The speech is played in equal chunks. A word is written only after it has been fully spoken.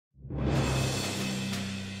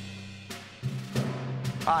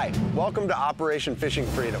Hi, welcome to Operation Fishing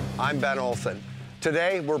Freedom. I'm Ben Olson.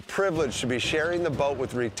 Today, we're privileged to be sharing the boat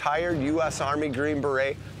with retired U.S. Army Green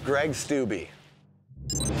Beret, Greg Stube.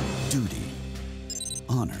 Duty,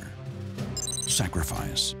 honor,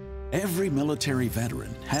 sacrifice. Every military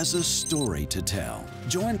veteran has a story to tell.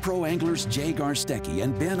 Join pro anglers Jay Garstecki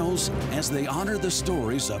and Ben Olson as they honor the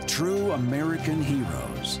stories of true American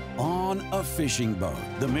heroes on a fishing boat.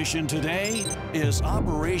 The mission today is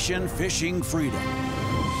Operation Fishing Freedom.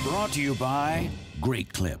 Brought to you by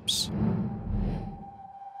Great Clips.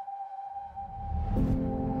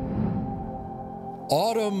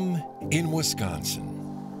 Autumn in Wisconsin,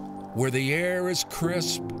 where the air is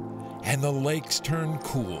crisp and the lakes turn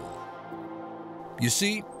cool. You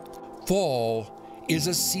see, fall is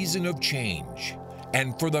a season of change,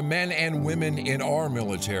 and for the men and women in our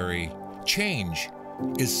military, change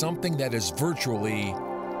is something that is virtually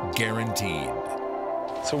guaranteed.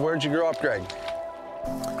 So where'd you grow up, Greg?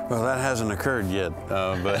 Well, that hasn't occurred yet,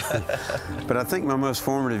 but I think my most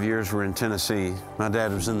formative years were in Tennessee. My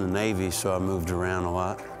dad was in the Navy, so I moved around a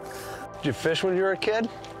lot. Did you fish when you were a kid?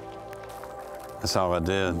 That's all I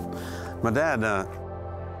did. My dad,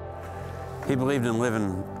 he believed in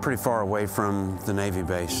living pretty far away from the Navy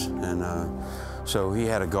base, and so he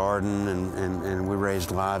had a garden, and we raised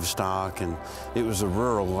livestock, and it was a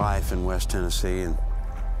rural life in West Tennessee. And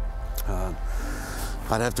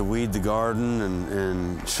I'd have to weed the garden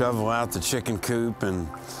and shovel out the chicken coop and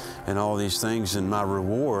all these things, and my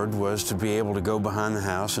reward was to be able to go behind the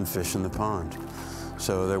house and fish in the pond.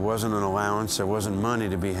 So there wasn't an allowance, there wasn't money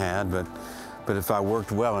to be had, but if I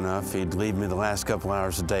worked well enough, he'd leave me the last couple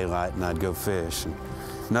hours of daylight and I'd go fish. And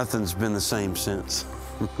nothing's been the same since.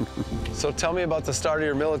 So tell me about the start of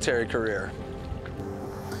your military career.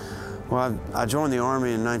 Well, I joined the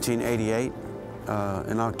Army in 1988,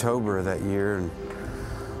 in October of that year. And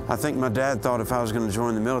I think my dad thought if I was going to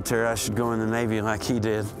join the military, I should go in the Navy like he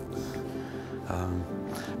did.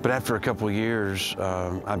 But after a couple of years,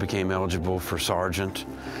 I became eligible for sergeant.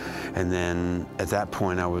 And then at that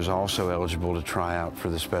point, I was also eligible to try out for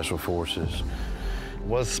the Special Forces.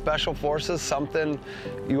 Was Special Forces something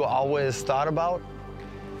you always thought about?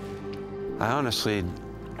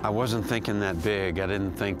 I wasn't thinking that big. I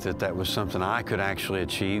didn't think that that was something I could actually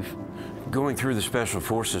achieve. Going through the Special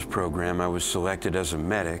Forces program, I was selected as a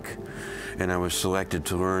medic, and I was selected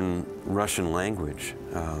to learn Russian language.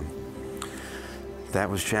 That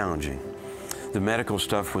was challenging. The medical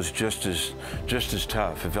stuff was just as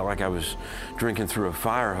tough. It felt like I was drinking through a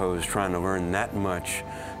fire hose trying to learn that much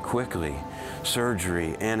quickly.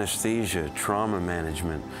 Surgery, anesthesia, trauma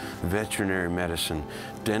management, veterinary medicine,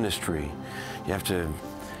 dentistry. You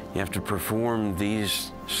have to perform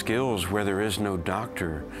these skills where there is no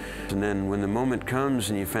doctor. And then when the moment comes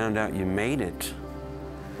and you found out you made it,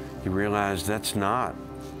 you realize that's not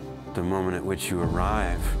the moment at which you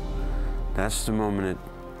arrive. That's the moment it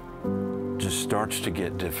just starts to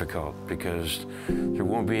get difficult, because there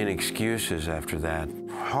won't be any excuses after that.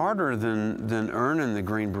 Harder than earning the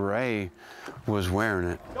Green Beret was wearing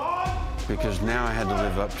it, because now I had to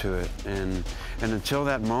live up to it. And until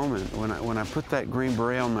that moment, when I put that Green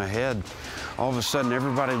Beret on my head, all of a sudden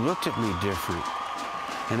everybody looked at me different.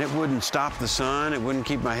 And it wouldn't stop the sun, it wouldn't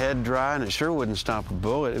keep my head dry, and it sure wouldn't stop a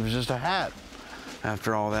bullet. It was just a hat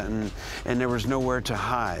after all that, and there was nowhere to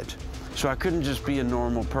hide. So I couldn't just be a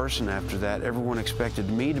normal person after that. Everyone expected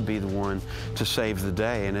me to be the one to save the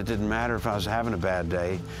day, and it didn't matter if I was having a bad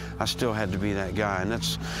day. I still had to be that guy, and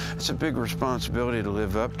that's a big responsibility to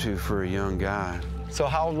live up to for a young guy. So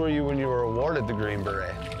how old were you when you were awarded the Green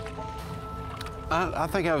Beret? I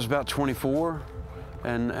think I was about 24,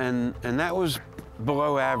 and that was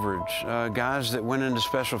below average. Guys that went into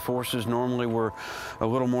Special Forces normally were a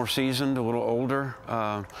little more seasoned, a little older,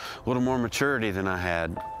 a little more maturity than I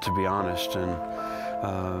had, to be honest.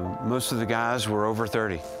 And most of the guys were over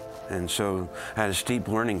 30. And so I had a steep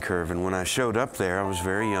learning curve. And when I showed up there, I was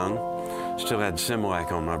very young, still had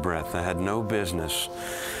Similac on my breath. I had no business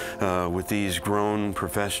with these grown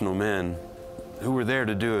professional men who were there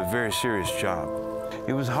to do a very serious job.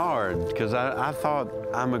 It was hard, because I thought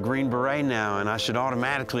I'm a Green Beret now and I should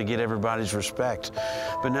automatically get everybody's respect.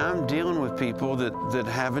 But now I'm dealing with people that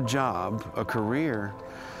have a job, a career,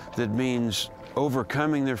 that means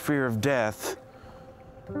overcoming their fear of death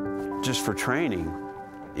just for training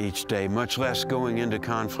each day, much less going into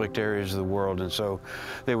conflict areas of the world. And so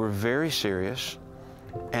they were very serious,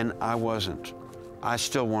 and I wasn't. I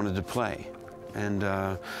still wanted to play. And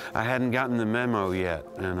I hadn't gotten the memo yet.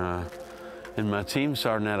 And my team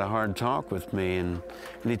sergeant had a hard talk with me, and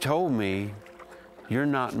he told me, "You're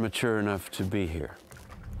not mature enough to be here."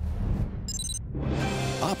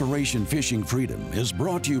 Operation Fishing Freedom is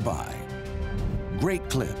brought to you by Great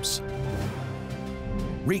Clips,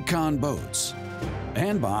 Recon Boats,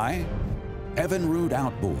 and by Evinrude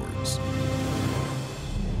Outboards.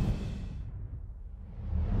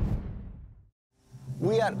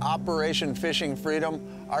 We at Operation Fishing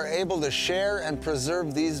Freedom are able to share and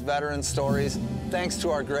preserve these veteran stories thanks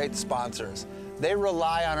to our great sponsors. They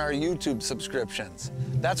rely on our YouTube subscriptions.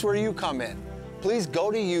 That's where you come in. Please go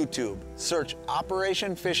to YouTube, search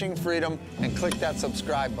Operation Fishing Freedom, and click that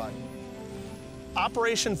subscribe button.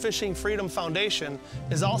 Operation Fishing Freedom Foundation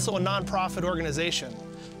is also a nonprofit organization.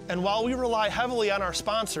 And while we rely heavily on our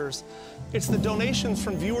sponsors, it's the donations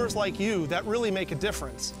from viewers like you that really make a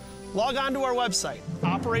difference. Log on to our website,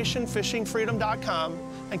 operationfishingfreedom.com,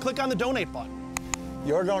 and click on the donate button.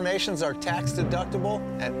 Your donations are tax deductible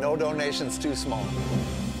and no donation's too small.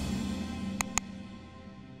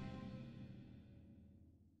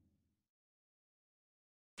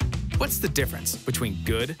 What's the difference between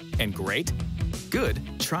good and great? Good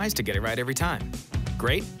tries to get it right every time.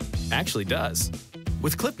 Great actually does.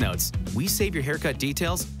 With Clip Notes, we save your haircut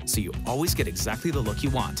details so you always get exactly the look you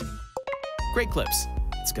want. Great Clips.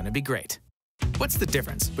 It's gonna be great. What's the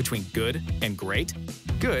difference between good and great?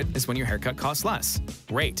 Good is when your haircut costs less.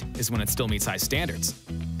 Great is when it still meets high standards.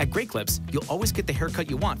 At Great Clips, you'll always get the haircut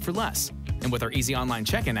you want for less. And with our easy online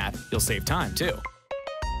check-in app, you'll save time too.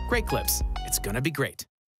 Great Clips. It's gonna be great.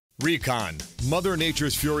 Recon. Mother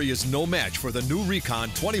Nature's fury is no match for the new Recon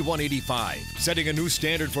 2185. Setting a new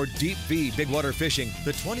standard for deep V big water fishing,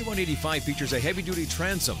 the 2185 features a heavy-duty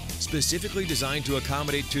transom specifically designed to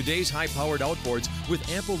accommodate today's high-powered outboards with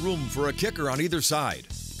ample room for a kicker on either side.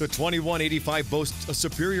 The 2185 boasts a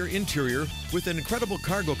superior interior with an incredible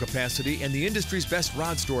cargo capacity and the industry's best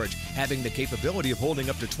rod storage, having the capability of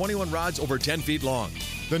holding up to 21 rods over 10 feet long.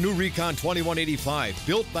 The new Recon 2185,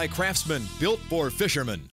 built by craftsmen, built for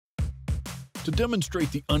fishermen. To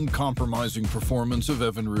demonstrate the uncompromising performance of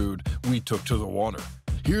Evinrude, we took to the water.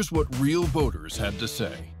 Here's what real boaters had to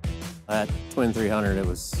say. At Twin 300, it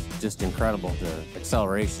was just incredible. The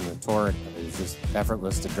acceleration, the torque, it was just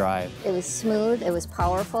effortless to drive. It was smooth, it was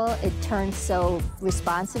powerful, it turned so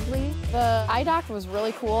responsively. The iDock was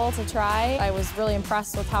really cool to try. I was really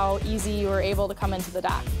impressed with how easy you were able to come into the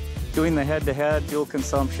dock. Doing the head-to-head fuel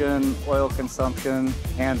consumption, oil consumption,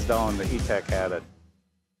 hands down, the E-Tech had it.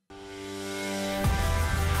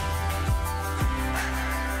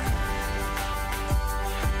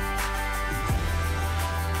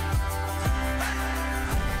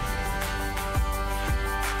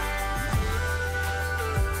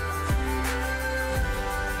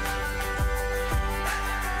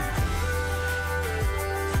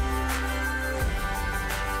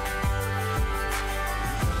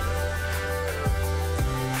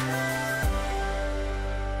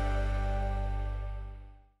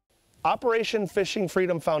 Operation Fishing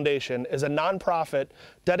Freedom Foundation is a nonprofit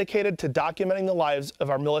dedicated to documenting the lives of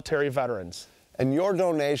our military veterans. And your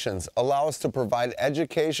donations allow us to provide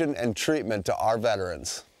education and treatment to our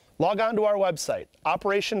veterans. Log on to our website,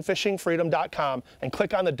 operationfishingfreedom.com, and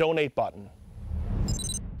click on the donate button.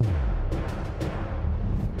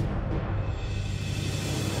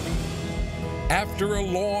 After a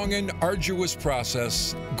long and arduous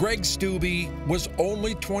process, Greg Stube was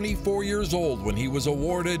only 24 years old when he was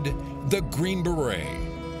awarded the Green Beret.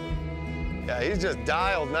 Yeah, he's just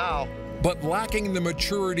dialed now. But lacking the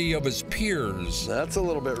maturity of his peers, that's a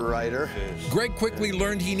little bit righter. Greg quickly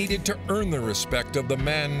learned he needed to earn the respect of the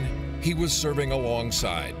men he was serving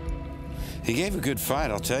alongside. He gave a good fight,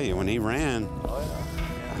 I'll tell you. When he ran,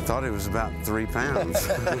 I thought it was about 3 pounds.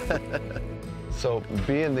 So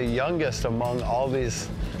being the youngest among all these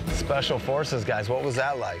Special Forces guys, what was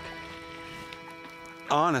that like?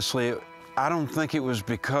 Honestly, I don't think it was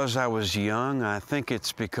because I was young. I think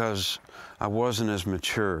it's because I wasn't as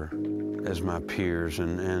mature as my peers.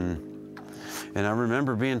 And I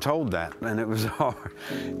remember being told that, and it was hard.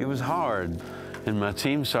 It was hard. And my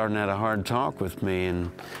team sergeant had a hard talk with me, and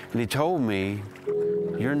he told me,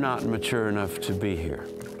 "You're not mature enough to be here."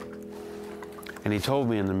 And he told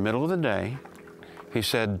me in the middle of the day, he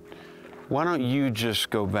said, "Why don't you just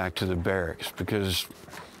go back to the barracks, because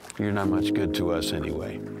you're not much good to us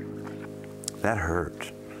anyway." That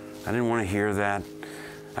hurt. I didn't want to hear that.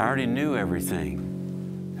 I already knew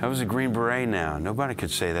everything. I was a Green Beret now. Nobody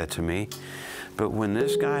could say that to me. But when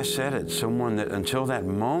this guy said it, someone that until that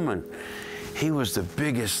moment, he was the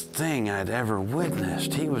biggest thing I'd ever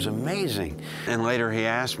witnessed. He was amazing. And later he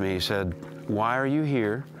asked me, he said, "Why are you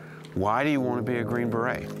here? Why do you want to be a Green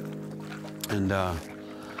Beret?" And I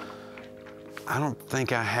don't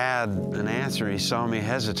think I had an answer. He saw me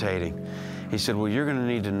hesitating. He said, well, you're gonna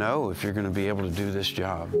need to know if you're gonna be able to do this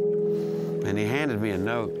job. And he handed me a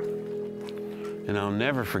note, and I'll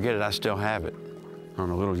never forget it, I still have it, on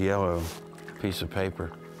a little yellow piece of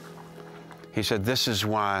paper. He said, this is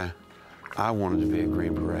why I wanted to be a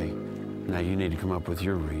Green Beret. Now you need to come up with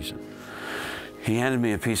your reason. He handed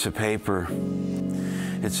me a piece of paper.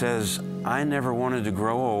 It says, I never wanted to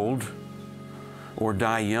grow old or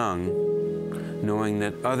die young, knowing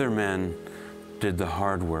that other men did the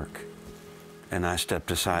hard work, and I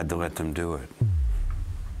stepped aside to let them do it.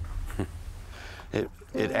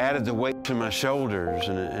 It added the weight to my shoulders,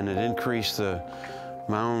 and it increased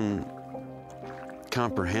my own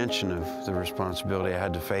comprehension of the responsibility I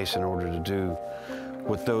had to face in order to do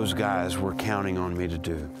what those guys were counting on me to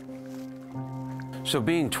do. So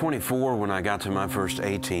being 24 when I got to my first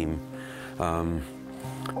A-team,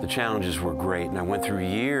 the challenges were great, and I went through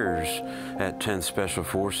years at 10th Special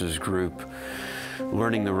Forces Group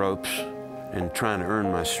learning the ropes and trying to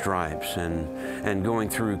earn my stripes, and going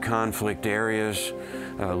through conflict areas,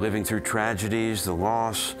 living through tragedies, the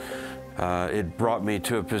loss. It brought me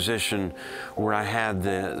to a position where I had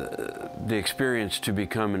the experience to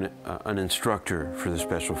become an instructor for the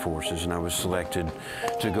Special Forces, and I was selected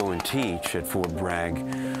to go and teach at Fort Bragg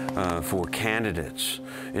for candidates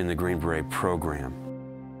in the Green Beret program.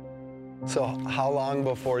 So how long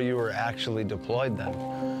before you were actually deployed then?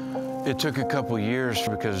 It took a couple years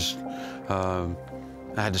because I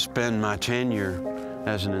had to spend my tenure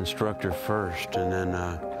as an instructor first, and then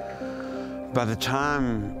by the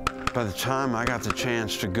time I got the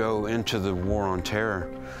chance to go into the War on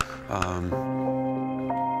Terror, I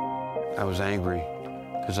was angry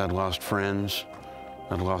because I'd lost friends,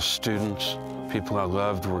 I'd lost students, people I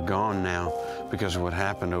loved were gone now because of what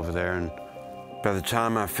happened over there. And by the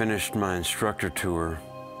time I finished my instructor tour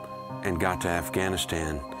and got to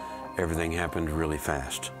Afghanistan, everything happened really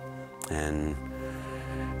fast, and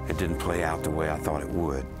it didn't play out the way I thought it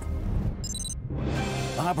would.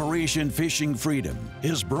 Operation Fishing Freedom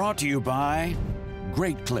is brought to you by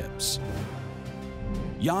Great Clips,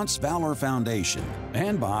 Yance Valor Foundation,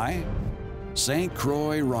 and by St.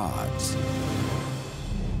 Croix Rods.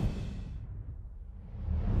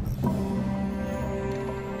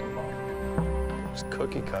 Just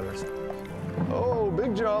cookie cutters. Oh,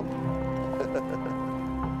 big jump.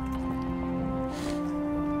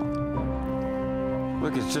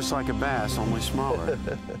 Look, it's just like a bass, only smaller.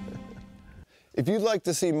 If you'd like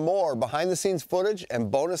to see more behind-the-scenes footage and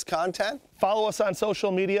bonus content, follow us on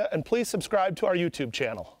social media, and please subscribe to our YouTube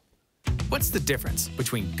channel. What's the difference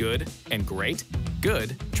between good and great?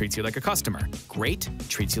 Good treats you like a customer. Great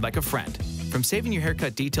treats you like a friend. From saving your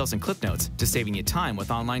haircut details and clip notes to saving you time with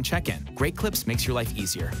online check-in, Great Clips makes your life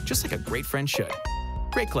easier, just like a great friend should.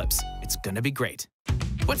 Great Clips, it's gonna be great.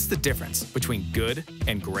 What's the difference between good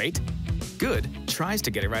and great? Good tries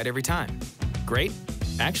to get it right every time. Great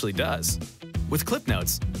actually does. With Clip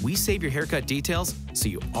Notes, we save your haircut details so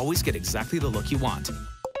you always get exactly the look you want.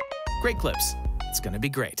 Great Clips, it's gonna be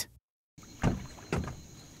great.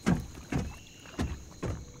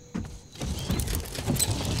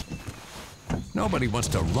 Nobody wants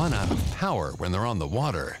to run out of power when they're on the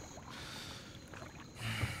water.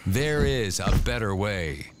 There is a better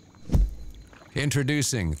way.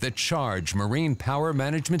 Introducing the Charge Marine Power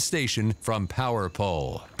Management Station from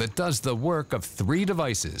PowerPole that does the work of 3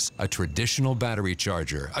 devices: a traditional battery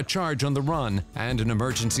charger, a charge on the run, and an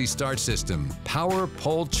emergency start system.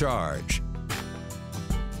 PowerPole Charge.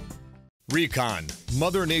 Recon.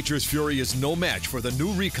 Mother Nature's fury is no match for the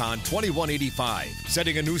new Recon 2185.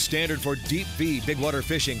 Setting a new standard for deep V big water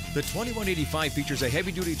fishing, the 2185 features a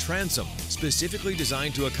heavy-duty transom specifically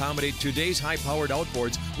designed to accommodate today's high-powered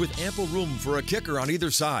outboards with ample room for a kicker on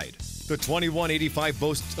either side. The 2185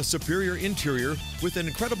 boasts a superior interior with an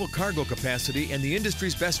incredible cargo capacity and the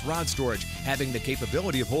industry's best rod storage, having the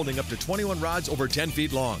capability of holding up to 21 rods over 10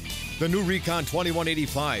 feet long. The new Recon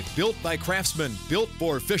 2185, built by craftsmen, built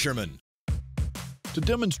for fishermen. To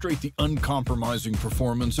demonstrate the uncompromising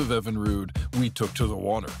performance of Evinrude, we took to the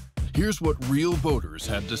water. Here's what real boaters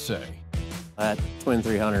had to say. That Twin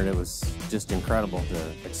 300, it was just incredible.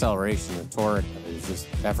 The acceleration, the torque, it was just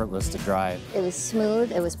effortless to drive. It was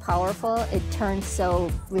smooth, it was powerful, it turned so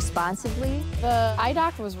responsively. The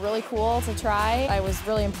iDock was really cool to try. I was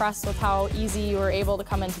really impressed with how easy you were able to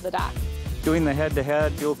come into the dock. Doing the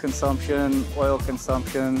head-to-head fuel consumption, oil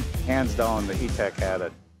consumption, hands down, the E-Tech had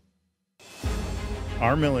it.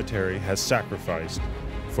 Our military has sacrificed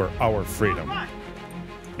for our freedom.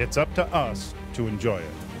 It's up to us to enjoy it.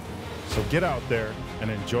 So get out there and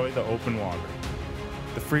enjoy the open water,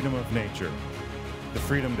 the freedom of nature, the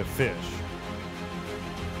freedom to fish,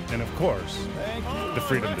 and of course, the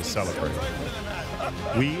freedom to celebrate.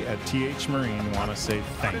 We at TH Marine want to say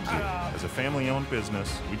thank you. As a family-owned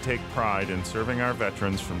business, we take pride in serving our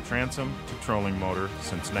veterans from transom to trolling motor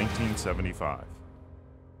since 1975.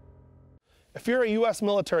 If you're a U.S.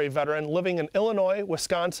 military veteran living in Illinois,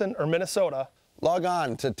 Wisconsin, or Minnesota, log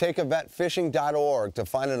on to takeeventfishing.org to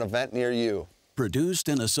find an event near you. Produced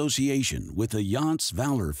in association with the Yance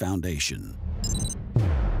Valor Foundation.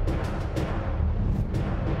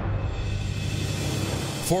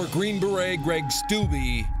 For Green Beret Greg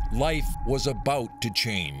Stube, life was about to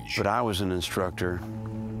change. But I was an instructor.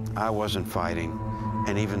 I wasn't fighting.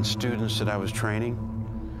 And even students that I was training,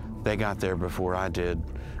 they got there before I did,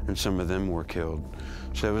 and some of them were killed.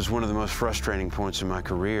 So it was one of the most frustrating points in my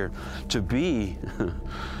career to be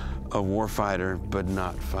a warfighter, but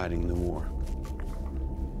not fighting the war.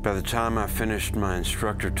 By the time I finished my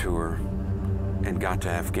instructor tour and got to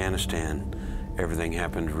Afghanistan, everything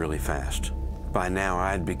happened really fast. By now,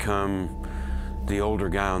 I had become the older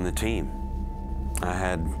guy on the team. I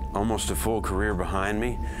had almost a full career behind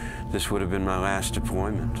me. This would have been my last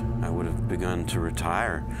deployment. I would have begun to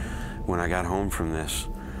retire when I got home from this.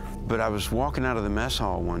 But I was walking out of the mess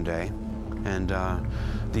hall one day, and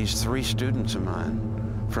these 3 students of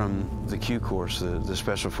mine from the Q course, the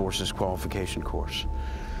Special Forces Qualification course,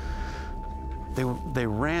 they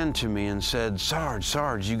ran to me and said,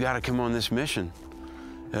 Sarge, you got to come on this mission.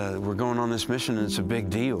 We're going on this mission and it's a big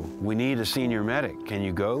deal. We need a senior medic. Can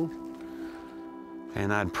you go?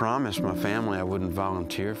 And I'd promised my family I wouldn't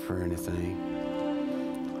volunteer for anything.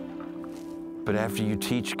 But after you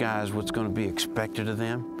teach guys what's going to be expected of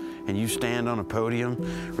them, and you stand on a podium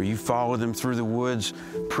or you follow them through the woods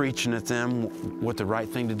preaching at them what the right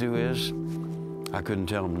thing to do is, I couldn't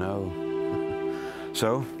tell them no.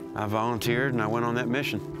 So I volunteered and I went on that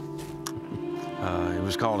mission. It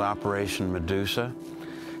was called Operation Medusa.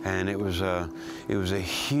 And it was a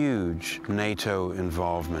huge NATO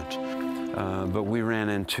involvement, but we ran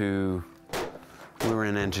into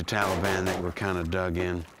Taliban that were kind of dug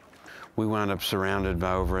in. We wound up surrounded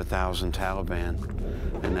by over 1,000 Taliban,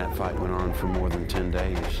 and that fight went on for more than 10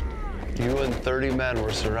 days. You and 30 men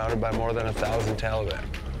were surrounded by more than 1,000 Taliban.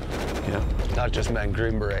 Yeah. Not just men,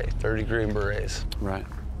 Green Beret, 30 Green Berets. Right,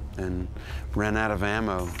 and ran out of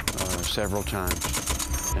ammo several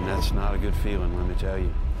times, and that's not a good feeling, let me tell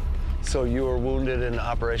you. So you were wounded in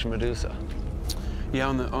Operation Medusa? Yeah,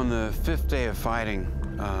 on the 5th day of fighting,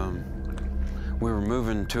 we were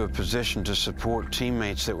moving to a position to support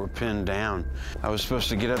teammates that were pinned down. I was supposed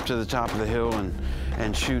to get up to the top of the hill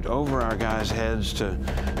and shoot over our guys' heads to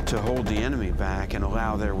hold the enemy back and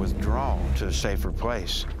allow their withdrawal to a safer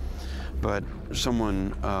place. But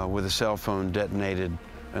someone with a cell phone detonated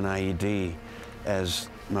an IED as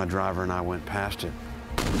my driver and I went past it.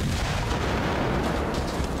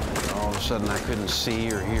 All of a sudden, I couldn't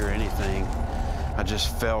see or hear anything. I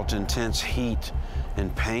just felt intense heat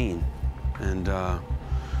and pain.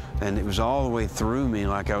 And it was all the way through me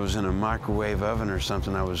like I was in a microwave oven or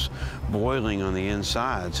something. I was boiling on the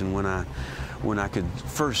insides. And when I could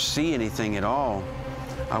first see anything at all,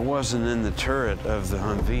 I wasn't in the turret of the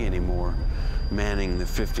Humvee anymore, manning the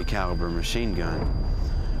 .50 caliber machine gun.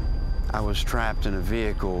 I was trapped in a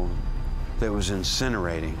vehicle that was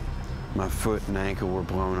incinerating. My foot and ankle were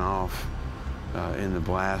blown off in the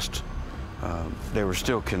blast. They were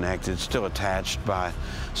still connected, still attached by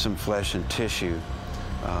some flesh and tissue,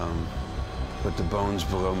 but the bones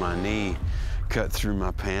below my knee cut through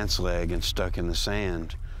my pants leg and stuck in the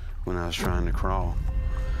sand when I was trying to crawl.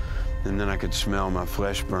 And then I could smell my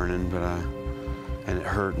flesh burning, and it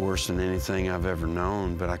hurt worse than anything I've ever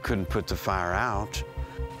known, but I couldn't put the fire out.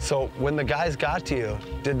 So when the guys got to you,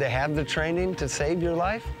 did they have the training to save your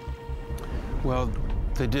life? Well,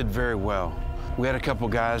 they did very well. We had a couple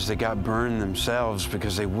guys that got burned themselves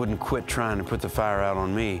because they wouldn't quit trying to put the fire out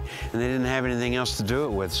on me, and they didn't have anything else to do it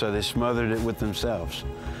with, so they smothered it with themselves.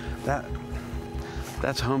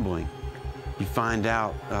 That's humbling. You find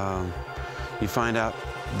out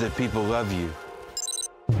that people love you.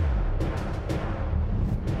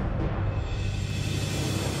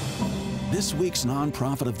 This week's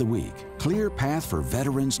nonprofit of the week, Clear Path for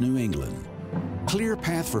Veterans New England. Clear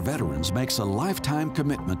Path for Veterans makes a lifetime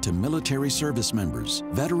commitment to military service members,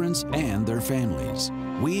 veterans, and their families.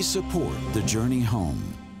 We support the journey home.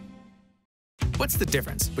 What's the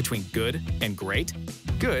difference between good and great?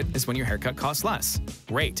 Good is when your haircut costs less.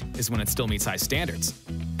 Great is when it still meets high standards.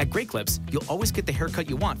 At Great Clips, you'll always get the haircut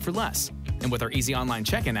you want for less. And with our easy online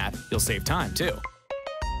check-in app, you'll save time too.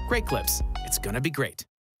 Great Clips, it's gonna be great.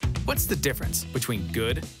 What's the difference between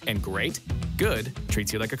good and great? Good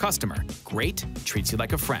treats you like a customer. Great treats you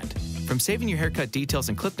like a friend. From saving your haircut details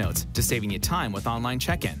and clip notes to saving you time with online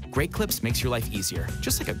check-in, Great Clips makes your life easier,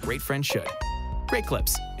 just like a great friend should. Great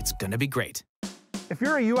Clips, it's gonna be great. If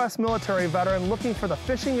you're a U.S. military veteran looking for the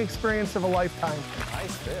fishing experience of a lifetime,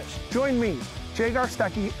 Nice fish. join me, Jay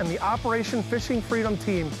Garstecki, and the Operation Fishing Freedom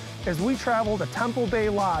team as we travel to Temple Bay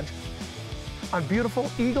Lodge on beautiful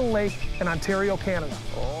Eagle Lake in Ontario, Canada.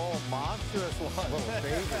 Oh, monstrous one.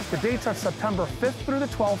 The dates are September 5th through the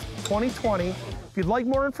 12th, 2020. If you'd like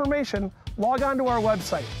more information, log on to our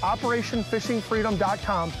website,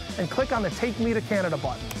 operationfishingfreedom.com, and click on the Take Me to Canada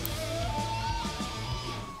button.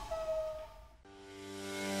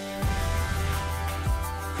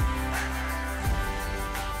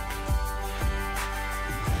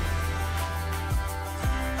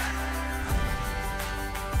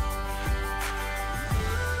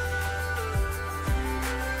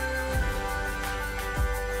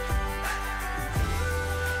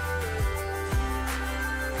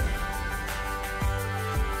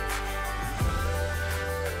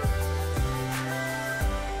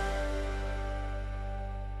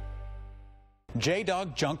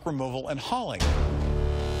 J-Dog Junk Removal and Hauling.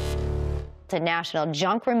 It's a national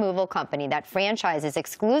junk removal company that franchises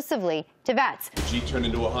exclusively to vets. The Jeep turned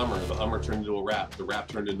into a Hummer, the Hummer turned into a Wrap, the Wrap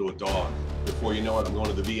turned into a dog. Before you know it, I'm going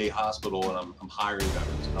to the VA hospital and I'm hiring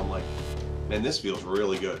veterans. And I'm like, man, this feels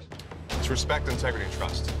really good. It's respect, integrity, and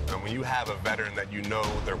trust. And when you have a veteran that you know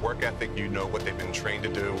their work ethic, you know what they've been trained to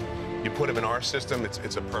do, you put them in our system,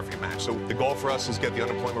 it's a perfect match. So the goal for us is get the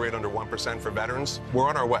unemployment rate under 1% for veterans. We're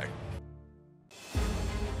on our way.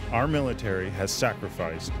 Our military has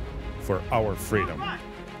sacrificed for our freedom.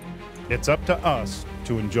 It's up to us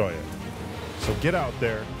to enjoy it. So get out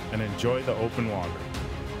there and enjoy the open water,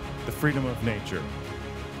 the freedom of nature,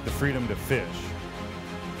 the freedom to fish,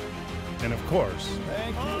 and of course,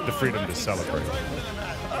 the freedom to celebrate.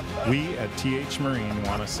 We at TH Marine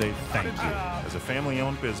want to say thank you. As a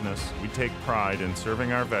family-owned business, we take pride in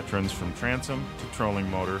serving our veterans from transom to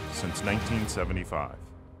trolling motor since 1975.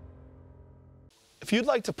 If you'd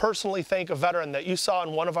like to personally thank a veteran that you saw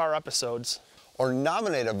in one of our episodes, or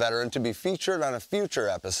nominate a veteran to be featured on a future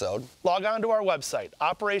episode, log on to our website,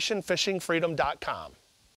 operationfishingfreedom.com.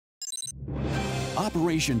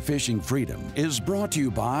 Operation Fishing Freedom is brought to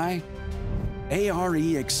you by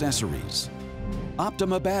ARE Accessories,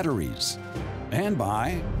 Optima Batteries, and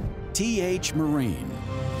by TH Marine.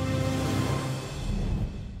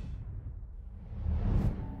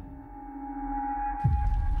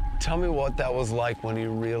 tell me what that was like when you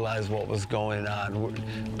realized what was going on.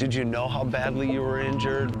 Did you know how badly you were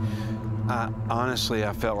injured? Honestly,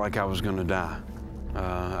 I felt like I was going to die.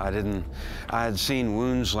 I had seen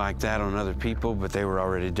wounds like that on other people, but they were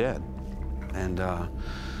already dead. And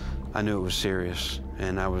I knew it was serious,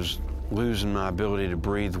 and I was losing my ability to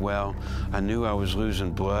breathe well. I knew I was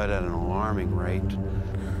losing blood at an alarming rate.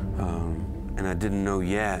 And I didn't know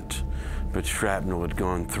yet, but shrapnel had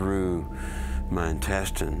gone through my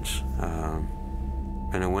intestines.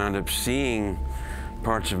 And I wound up seeing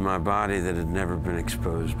parts of my body that had never been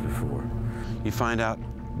exposed before. You find out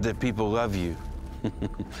that people love you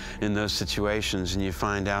in those situations, and you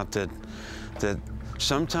find out that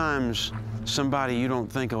sometimes somebody you don't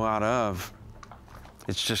think a lot of,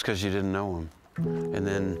 it's just because you didn't know them. And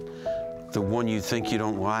then the one you think you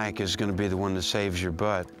don't like is going to be the one that saves your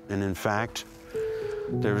butt. And in fact,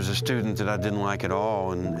 there was a student that I didn't like at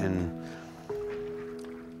all, and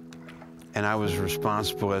I was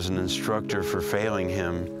responsible as an instructor for failing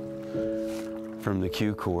him from the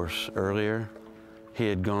Q course earlier. He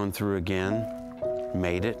had gone through again,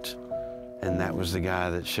 made it, and that was the guy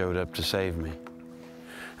that showed up to save me.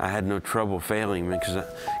 I had no trouble failing him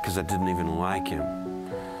because I didn't even like him.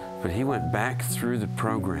 But he went back through the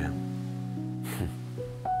program.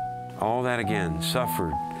 All that again,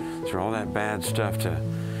 suffered through all that bad stuff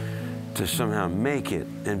to somehow make it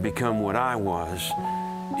and become what I was,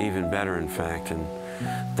 even better in fact. And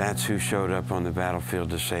that's who showed up on the battlefield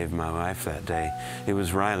to save my life that day. It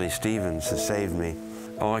was Riley Stevens that saved me.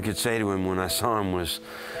 All I could say to him when I saw him was,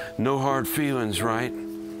 "No hard feelings, right?"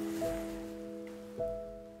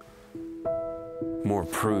 More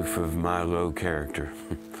proof of my low character,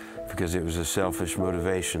 because it was a selfish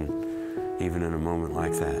motivation, even in a moment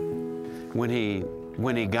like that. When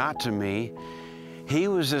he got to me, he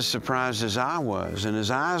was as surprised as I was, and his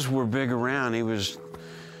eyes were big around. He was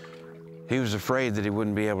afraid that he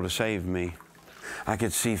wouldn't be able to save me. I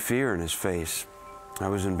could see fear in his face. I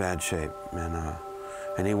was in bad shape,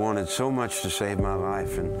 and he wanted so much to save my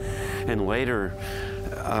life. And later,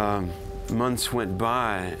 months went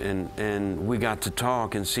by and we got to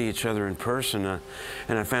talk and see each other in person,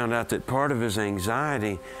 and I found out that part of his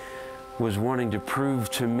anxiety was wanting to prove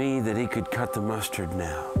to me that he could cut the mustard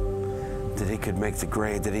now, that he could make the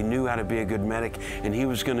grade, that he knew how to be a good medic, and he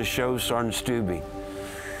was going to show Sergeant Stube.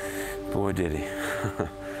 Boy, did he.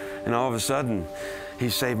 And all of a sudden, he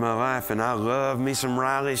saved my life, and I love me some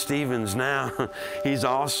Riley Stevens now. He's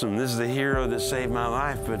awesome. This is the hero that saved my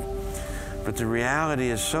life, but the reality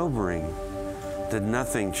is sobering, that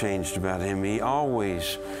nothing changed about him. He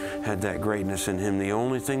always had that greatness in him. The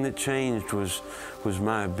only thing that changed was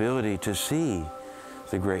my ability to see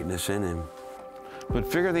the greatness in him.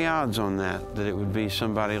 But figure the odds on that it would be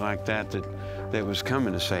somebody like that was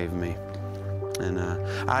coming to save me. And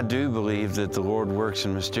I do believe that the Lord works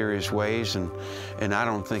in mysterious ways, and I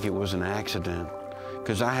don't think it was an accident,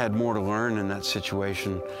 because I had more to learn in that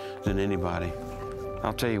situation than anybody.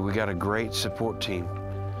 I'll tell you, we got a great support team.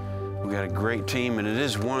 We got a great team, and it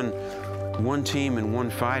is one team and one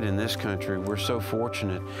fight in this country. We're so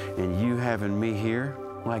fortunate, and you having me here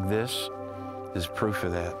like this is proof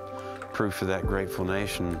of that. Proof of that grateful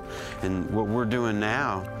nation. And what we're doing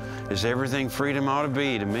now is everything freedom ought to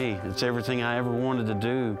be to me. It's everything I ever wanted to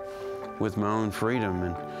do with my own freedom,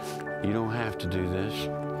 and you don't have to do this.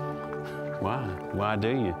 Why? Why do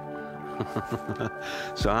you?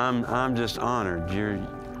 So I'm just honored.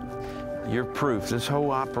 You're proof. This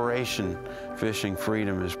whole Operation Fishing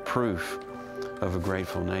Freedom is proof of a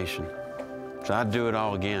grateful nation. So I'd do it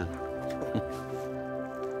all again.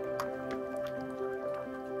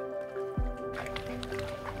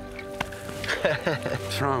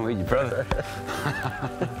 What's wrong with you, brother?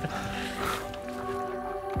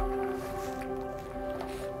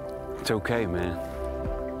 It's okay, man.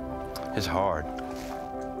 It's hard.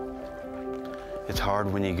 It's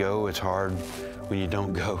hard when you go. It's hard when you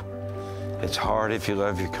don't go. It's hard if you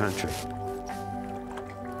love your country.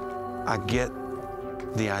 I get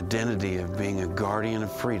the identity of being a guardian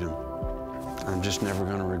of freedom. I'm just never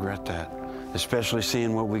going to regret that, especially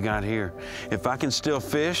seeing what we got here. If I can still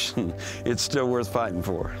fish, it's still worth fighting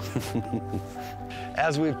for.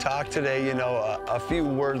 As we've talked today, you know, a few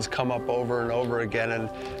words come up over and over again,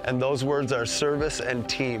 and those words are service and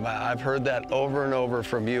team. I've heard that over and over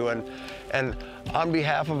from you, and on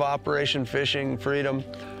behalf of Operation Fishing Freedom,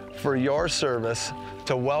 for your service,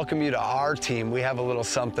 to welcome you to our team, we have a little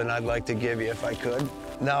something I'd like to give you if I could.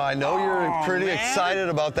 Now, I know you're pretty excited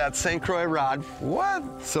about that St. Croix rod. What?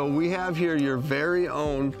 So we have here your very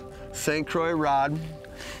own St. Croix rod.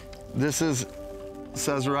 This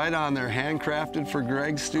says right on there, handcrafted for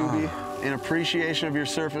Greg Stube in appreciation of your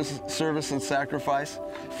service and sacrifice.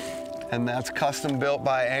 And that's custom built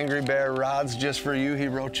by Angry Bear Rods just for you. He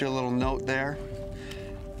wrote you a little note there.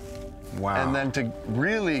 Wow. And then to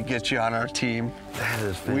really get you on our team, that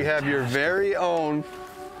is fantastic. We have your very own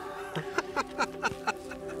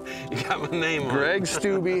you got my name on it. Greg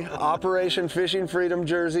Stube Operation Fishing Freedom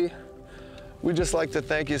jersey. We'd just like to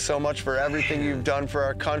thank you so much for everything you've done for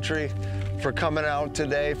our country, for coming out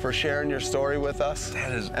today, for sharing your story with us,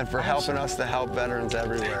 and for helping us to help veterans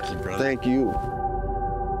everywhere. Thank you, brother. Thank you.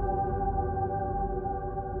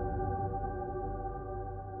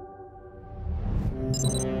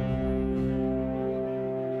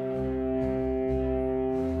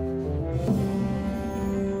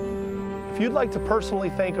 If you'd like to personally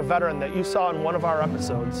thank a veteran that you saw in one of our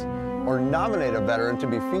episodes, or nominate a veteran to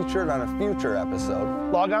be featured on a future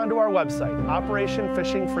episode, log on to our website,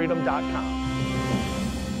 operationfishingfreedom.com.